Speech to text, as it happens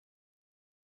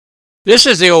This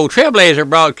is the old Trailblazer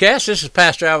broadcast. This is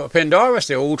Pastor Albert Pendarvis,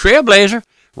 the old Trailblazer,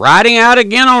 riding out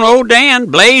again on old Dan,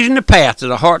 blazing the path to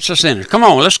the hearts of sinners. Come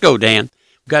on, let's go, Dan.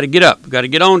 We've got to get up. We've got to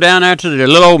get on down there to the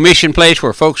little old mission place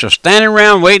where folks are standing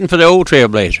around waiting for the old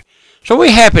Trailblazer. So we're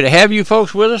happy to have you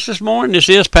folks with us this morning. This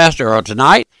is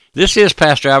tonight. This is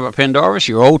Pastor Albert Pendarvis,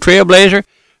 your old Trailblazer,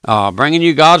 bringing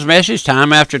you God's message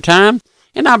time after time.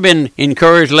 And I've been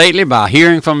encouraged lately by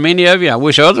hearing from many of you. I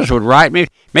wish others would write me.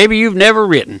 Maybe you've never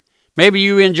written. Maybe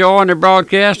you enjoy the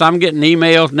broadcast. I'm getting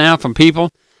emails now from people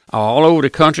all over the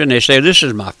country, and they say, this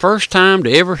is my first time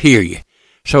to ever hear you.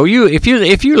 So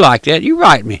if you like that, you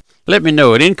write me. Let me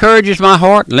know. It encourages my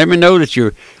heart. Let me know that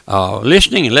you're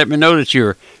listening, and let me know that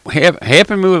you're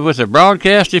helping me with the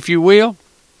broadcast, if you will,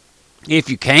 if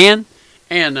you can.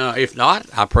 And if not,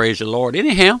 I praise the Lord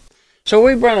anyhow. So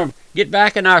we're going to get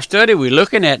back in our study. We're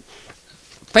looking at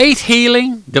faith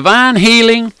healing, divine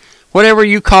healing, whatever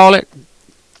you call it.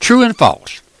 True and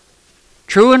false.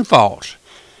 True and false.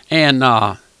 And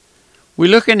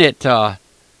we're looking at that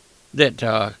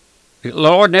the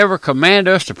Lord never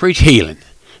commanded us to preach healing.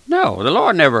 No, the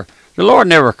Lord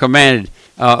never commanded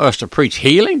us to preach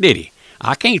healing, did he?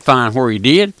 I can't find where he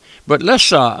did. But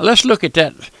let's look at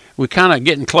that. We're kind of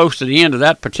getting close to the end of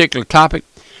that particular topic.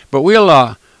 But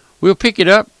we'll pick it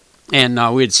up.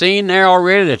 And we'd seen there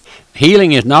already that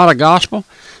healing is not a gospel.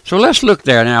 So let's look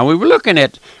there now. We were looking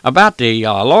at about the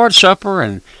Lord's Supper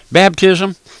and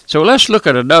baptism. So let's look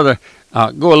at another,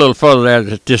 go a little further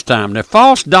there this time. The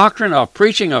false doctrine of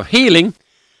preaching of healing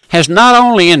has not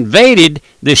only invaded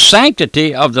the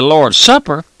sanctity of the Lord's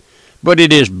Supper, but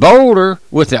it is bolder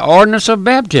with the ordinance of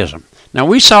baptism. Now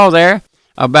we saw there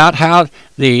about how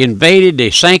they invaded the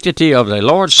sanctity of the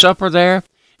Lord's Supper there,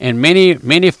 and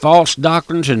many false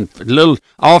doctrines and little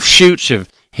offshoots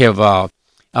have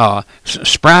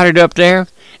sprouted up there,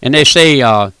 and they say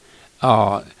the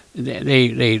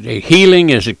healing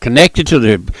is connected to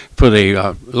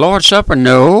the Lord's Supper.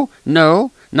 No,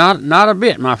 not a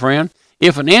bit, my friend.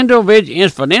 If an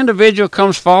individual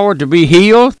comes forward to be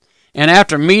healed, and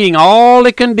after meeting all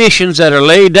the conditions that are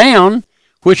laid down,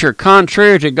 which are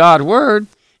contrary to God's word,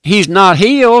 he's not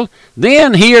healed,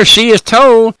 then he or she is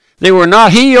told they were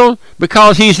not healed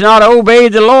because he's not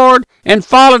obeyed the Lord and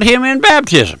followed him in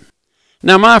baptism.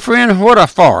 Now, my friend, what a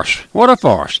farce. What a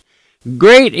farce.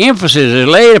 Great emphasis is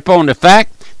laid upon the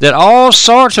fact that all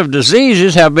sorts of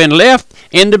diseases have been left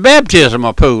in the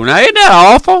baptismal pool. Now, isn't that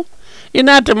awful? Isn't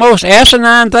that the most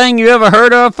asinine thing you ever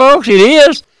heard of, folks? It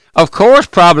is. Of course,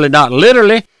 probably not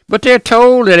literally, but they're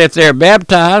told that if they're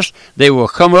baptized, they will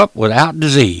come up without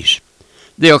disease.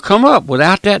 They'll come up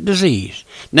without that disease.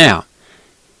 Now,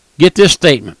 get this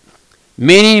statement.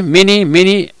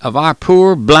 Many of our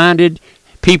poor, blinded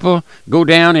people go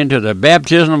down into the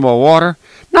baptismal water,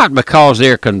 not because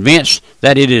they're convinced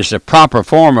that it is the proper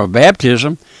form of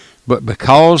baptism, but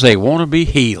because they want to be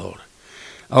healed.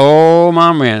 Oh,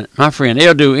 my friend,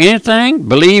 they'll do anything,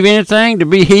 believe anything to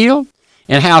be healed,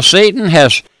 and how Satan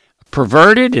has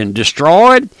perverted and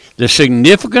destroyed the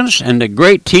significance and the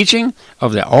great teaching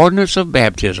of the ordinance of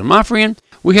baptism. My friend,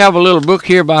 we have a little book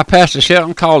here by Pastor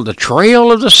Shelton called The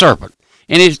Trail of the Serpent,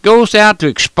 and it goes out to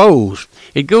expose.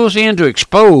 It goes in to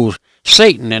expose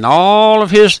Satan and all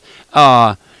of his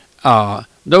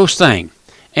those things.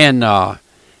 And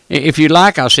if you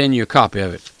like, I'll send you a copy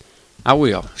of it. I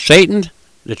will. Satan,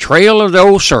 The Trail of the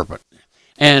Old Serpent.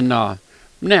 And now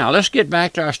let's get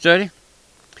back to our study.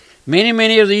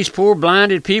 Many of these poor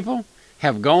blinded people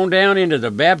have gone down into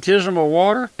the baptismal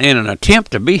water in an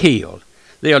attempt to be healed.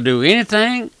 They'll do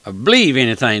anything or believe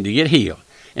anything to get healed.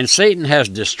 And Satan has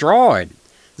destroyed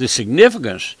the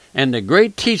significance and the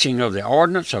great teaching of the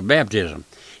ordinance of baptism.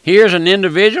 Here's an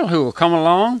individual who will come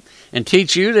along and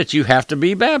teach you that you have to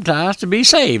be baptized to be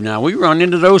saved. Now, we run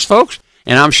into those folks,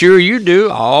 and I'm sure you do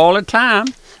all the time.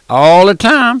 All the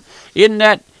time. Isn't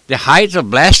that the heights of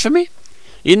blasphemy?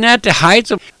 Isn't that the heights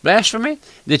of blasphemy?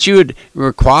 That you would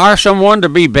require someone to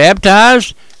be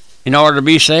baptized in order to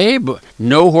be saved? But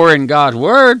nowhere in God's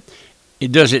Word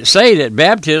does it say that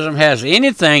baptism has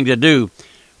anything to do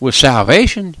with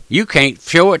salvation. You can't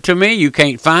show it to me. You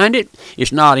can't find it.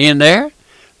 It's not in there.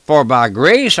 For by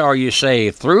grace are you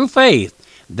saved through faith,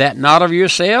 that not of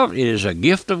yourself. It is a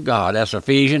gift of God. That's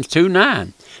Ephesians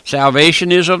 2:9.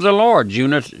 Salvation is of the Lord.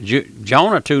 Jonah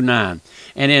 2:9.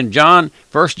 And in 1 John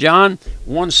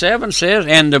 1:7 says,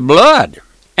 and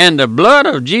the blood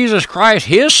of Jesus Christ,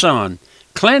 his Son,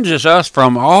 cleanses us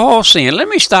from all sin. Let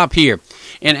me stop here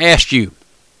and ask you,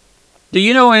 do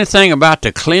you know anything about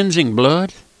the cleansing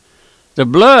blood? The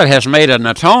blood has made an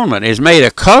atonement, has made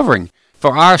a covering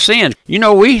for our sins. You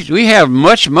know, we have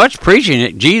much preaching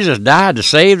that Jesus died to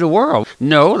save the world.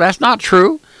 No, that's not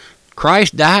true.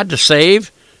 Christ died to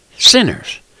save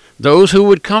sinners, those who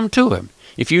would come to him.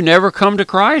 If you never come to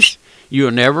Christ,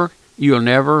 you'll never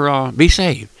be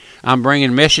saved. I'm bringing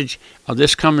a message of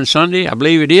this coming Sunday, I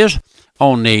believe it is,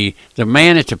 on the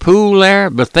man at the pool there,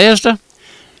 Bethesda.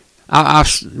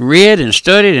 I've read and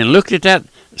studied and looked at that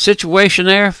situation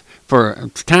there for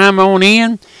time on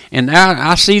end, and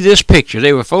now I see this picture.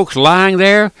 There were folks lying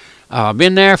there,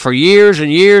 been there for years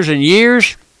and years and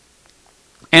years,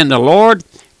 and the Lord,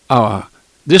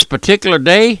 this particular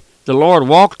day, the Lord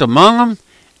walked among them.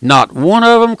 Not one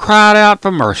of them cried out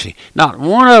for mercy. Not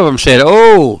one of them said,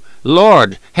 "Oh,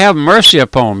 Lord, have mercy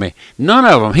upon me." None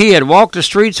of them. He had walked the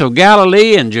streets of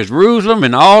Galilee and Jerusalem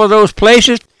and all of those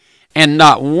places, and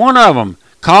not one of them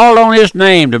called on his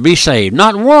name to be saved.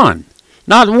 Not one.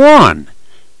 Not one.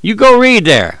 You go read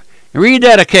there. Read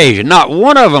that occasion. Not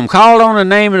one of them called on the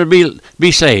name to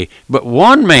be saved. But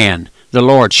one man the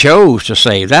Lord chose to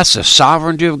save. That's the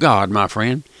sovereignty of God, my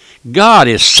friend. God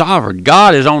is sovereign.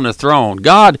 God is on the throne.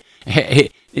 God,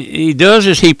 he does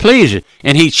as he pleases.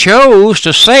 And he chose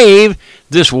to save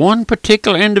this one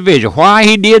particular individual. Why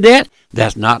he did that,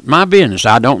 that's not my business.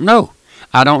 I don't know.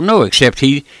 I don't know, except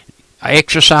he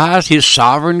exercised his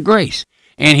sovereign grace.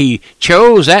 And he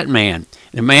chose that man.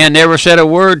 The man never said a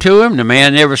word to him. The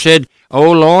man never said,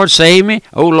 "Oh, Lord, save me.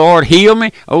 Oh, Lord, heal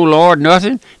me. Oh, Lord,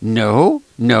 nothing." No.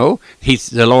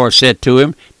 The Lord said to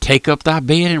him, "Take up thy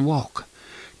bed and walk.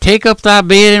 Take up thy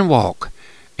bed and walk."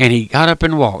 And he got up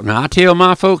and walked. Now, I tell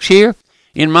my folks here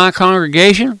in my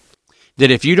congregation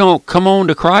that if you don't come on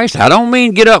to Christ, I don't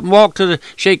mean get up and walk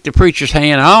shake the preacher's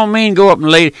hand. I don't mean go up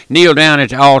and kneel down at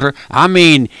the altar. I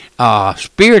mean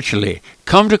spiritually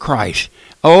come to Christ.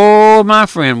 Oh, my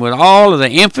friend, with all of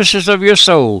the emphasis of your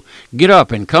soul, get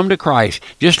up and come to Christ,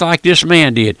 just like this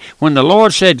man did. When the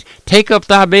Lord said, "Take up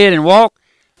thy bed and walk,"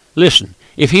 listen,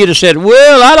 if he'd have said,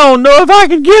 "Well, I don't know if I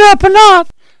can get up or not.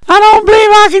 I don't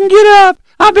believe I can get up.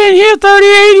 I've been here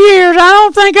 38 years. I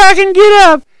don't think I can get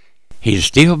up," he'd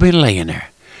still been laying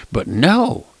there. But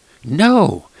no,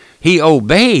 he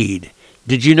obeyed.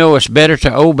 Did you know it's better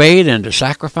to obey than to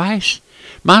sacrifice?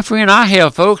 My friend, I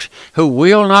have folks who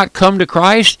will not come to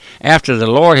Christ after the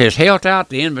Lord has held out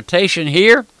the invitation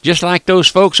here, just like those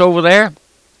folks over there,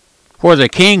 where the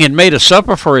king had made a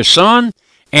supper for his son,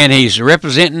 and he's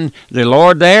representing the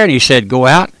Lord there, and he said, "Go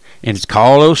out and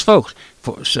call those folks."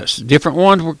 Different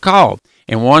ones were called,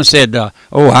 and one said,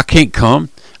 "Oh, I can't come.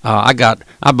 I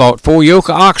bought 4 yoke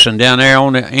of oxen down there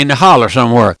in the holler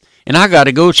somewhere, and I got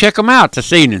to go check them out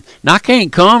this evening. And I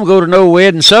can't go to no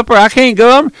wedding supper. I can't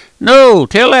come. No,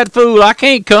 tell that fool I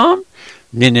can't come."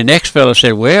 And then the next fellow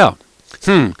said, "Well,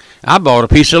 I bought a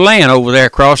piece of land over there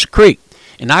across the creek,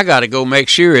 and I got to go make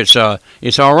sure it's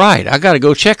all right. I got to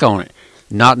go check on it,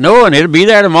 not knowing it'll be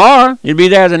there tomorrow. It'll be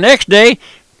there the next day."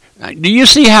 Do you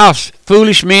see how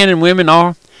foolish men and women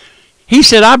are? He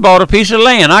said, "I bought a piece of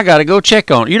land. I got to go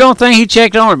check on it." You don't think he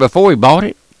checked on it before he bought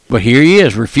it? But here he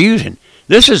is refusing.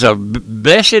 This is a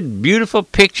blessed, beautiful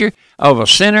picture of a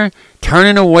sinner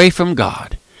turning away from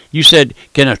God. You said,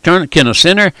 can a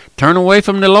sinner turn away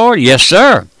from the Lord? Yes,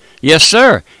 sir. Yes,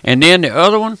 sir. And then the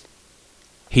other one,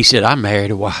 he said, "I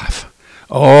married a wife.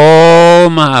 Oh,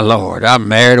 my Lord, I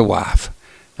married a wife.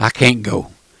 I can't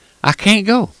go. I can't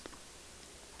go."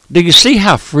 Do you see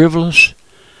how frivolous?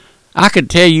 I could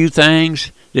tell you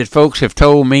things that folks have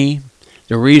told me,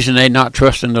 the reason they're not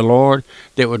trusting the Lord,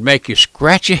 that would make you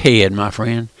scratch your head, my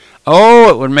friend. Oh,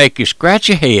 it would make you scratch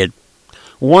your head,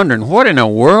 wondering what in the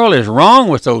world is wrong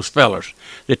with those fellers,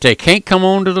 that they can't come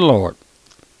on to the Lord.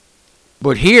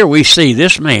 But here we see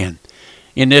this man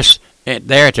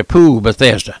there at the pool,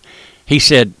 Bethesda. He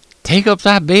said, "Take up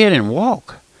thy bed and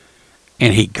walk."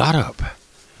 And he got up.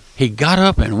 He got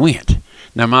up and went.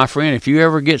 Now, my friend, if you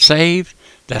ever get saved,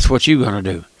 that's what you're going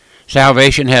to do.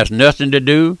 Salvation has nothing to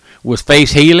do with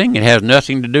faith healing. It has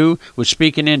nothing to do with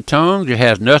speaking in tongues. It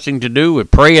has nothing to do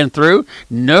with praying through.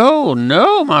 No,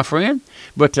 my friend.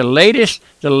 But the latest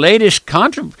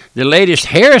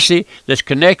heresy that's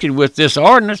connected with this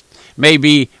ordinance may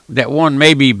be that one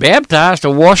may be baptized to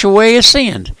wash away his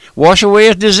sins, wash away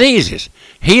his diseases.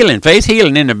 Healing, faith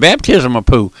healing in the baptismal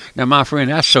pool. Now, my friend,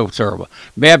 that's so terrible.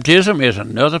 Baptism is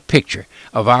another picture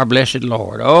of our blessed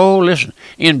Lord. Oh, listen,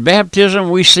 in baptism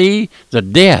we see the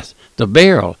death, the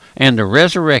burial, and the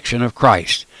resurrection of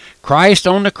Christ. Christ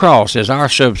on the cross is our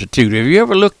substitute. Have you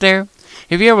ever looked there?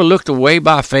 Have you ever looked away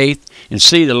by faith and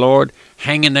see the Lord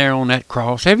hanging there on that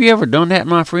cross? Have you ever done that,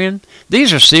 my friend?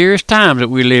 These are serious times that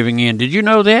we're living in. Did you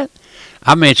know that?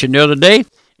 I mentioned the other day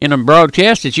in a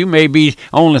broadcast that you may be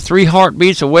only 3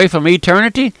 heartbeats away from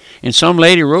eternity, and some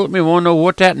lady wrote me, want to know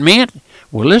what that meant?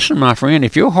 Well, listen, my friend,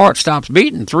 if your heart stops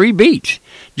beating 3 beats,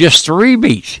 just 3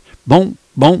 beats, boom,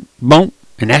 boom, boom,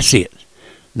 and that's it.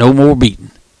 No more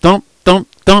beating. Thump, thump,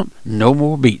 thump, no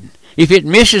more beating. If it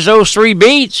misses those 3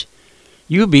 beats,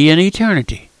 you'll be in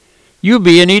eternity. You'll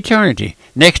be in eternity.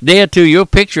 Next day or two, your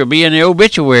picture will be in the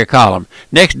obituary column.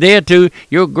 Next day or two,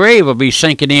 your grave will be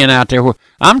sinking in out there.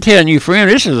 I'm telling you, friend,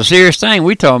 this is a serious thing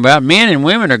we talking about. Men and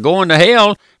women are going to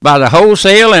hell by the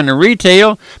wholesale and the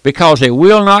retail because they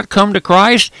will not come to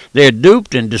Christ. They're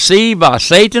duped and deceived by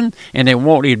Satan, and they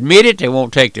won't admit it. They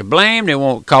won't take the blame. They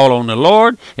won't call on the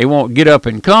Lord. They won't get up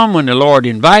and come when the Lord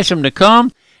invites them to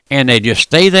come. And they just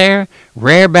stay there,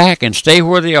 rear back, and stay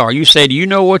where they are. You said, you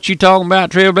know what you talking about,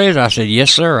 Trailblazer? I said,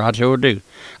 yes, sir, I sure do.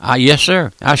 Yes,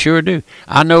 sir, I sure do.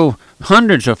 I know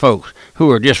hundreds of folks who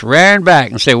are just rearing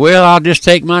back and say, well, I'll just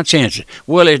take my chances.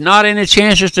 Well, there's not any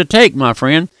chances to take, my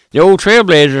friend. The old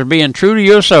Trailblazer is being true to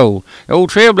your soul. The old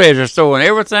Trailblazer is throwing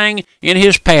everything in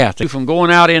his path from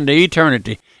going out into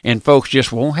eternity, and folks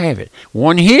just won't have it.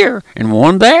 One here and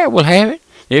one there will have it.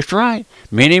 That's right.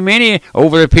 Many,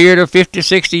 over the period of 50,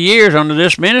 60 years under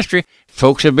this ministry,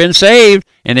 folks have been saved,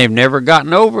 and they've never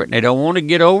gotten over it, and they don't want to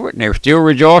get over it, and they're still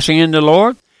rejoicing in the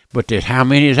Lord. But there's how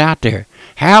many is out there?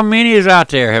 How many is out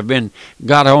there have been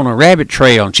got on a rabbit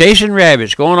trail and chasing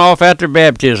rabbits, going off after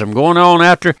baptism, going on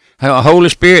after Holy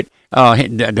Spirit,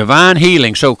 divine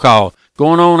healing, so-called,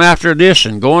 going on after this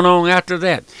and going on after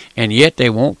that, and yet they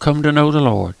won't come to know the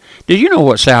Lord. Do you know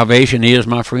what salvation is,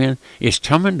 my friend? It's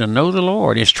coming to know the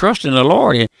Lord. It's trusting the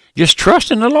Lord. It's just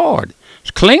trusting the Lord.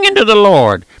 It's clinging to the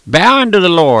Lord, bowing to the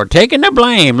Lord, taking the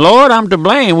blame. Lord, I'm to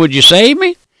blame. Would you save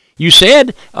me? You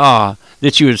said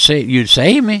that you'd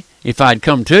save me if I'd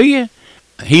come to you.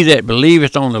 He that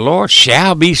believeth on the Lord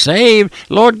shall be saved.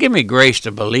 Lord, give me grace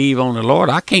to believe on the Lord.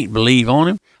 I can't believe on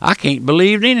him. I can't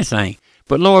believe anything.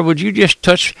 But Lord, would you just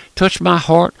touch my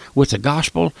heart with the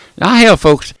gospel? I have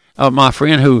folks, my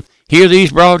friend, who hear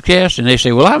these broadcasts and they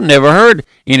say, well, I've never heard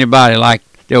anybody like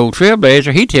the old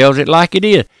Trailblazer. He tells it like it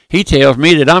is. He tells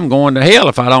me that I'm going to hell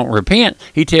if I don't repent.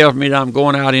 He tells me that I'm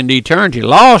going out into eternity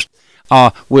lost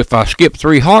if I skip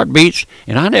 3 heartbeats.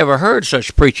 And I never heard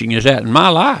such preaching as that in my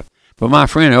life. But my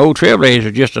friend, the old Trailblazer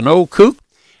is just an old kook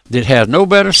that has no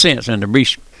better sense than to be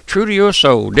true to your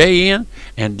soul day in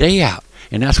and day out.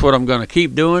 And that's what I'm going to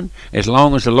keep doing as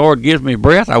long as the Lord gives me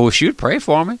breath. I wish you'd pray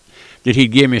for me, that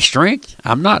he'd give me strength.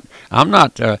 I'm not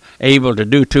able to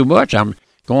do too much. I'm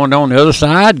going on the other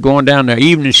side, going down the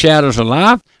evening shadows of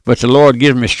life. But the Lord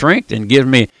gives me strength and gives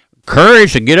me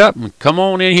courage to get up and come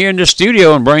on in here in the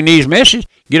studio and bring these messages.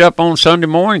 Get up on Sunday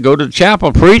morning, go to the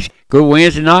chapel, preach, go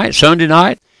Wednesday night, Sunday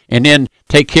night, and then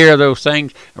take care of those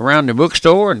things around the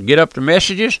bookstore and get up the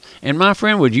messages. And my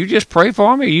friend, would you just pray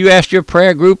for me? You ask your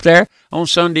prayer group there on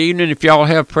Sunday evening if y'all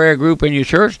have prayer group in your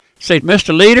church. Say,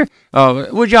 Mr. Leader,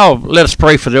 would y'all let us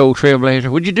pray for the old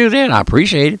Trailblazer? Would you do that? I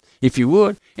appreciate it if you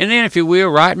would. And then if you will,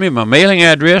 write me. My mailing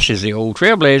address is the old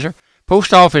Trailblazer,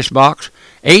 Post Office Box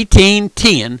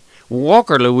 1810,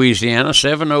 Walker, Louisiana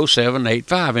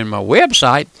 70785. And my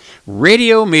website,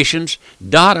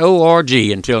 radiomissions.org.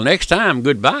 Until next time,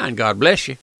 goodbye and God bless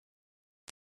you.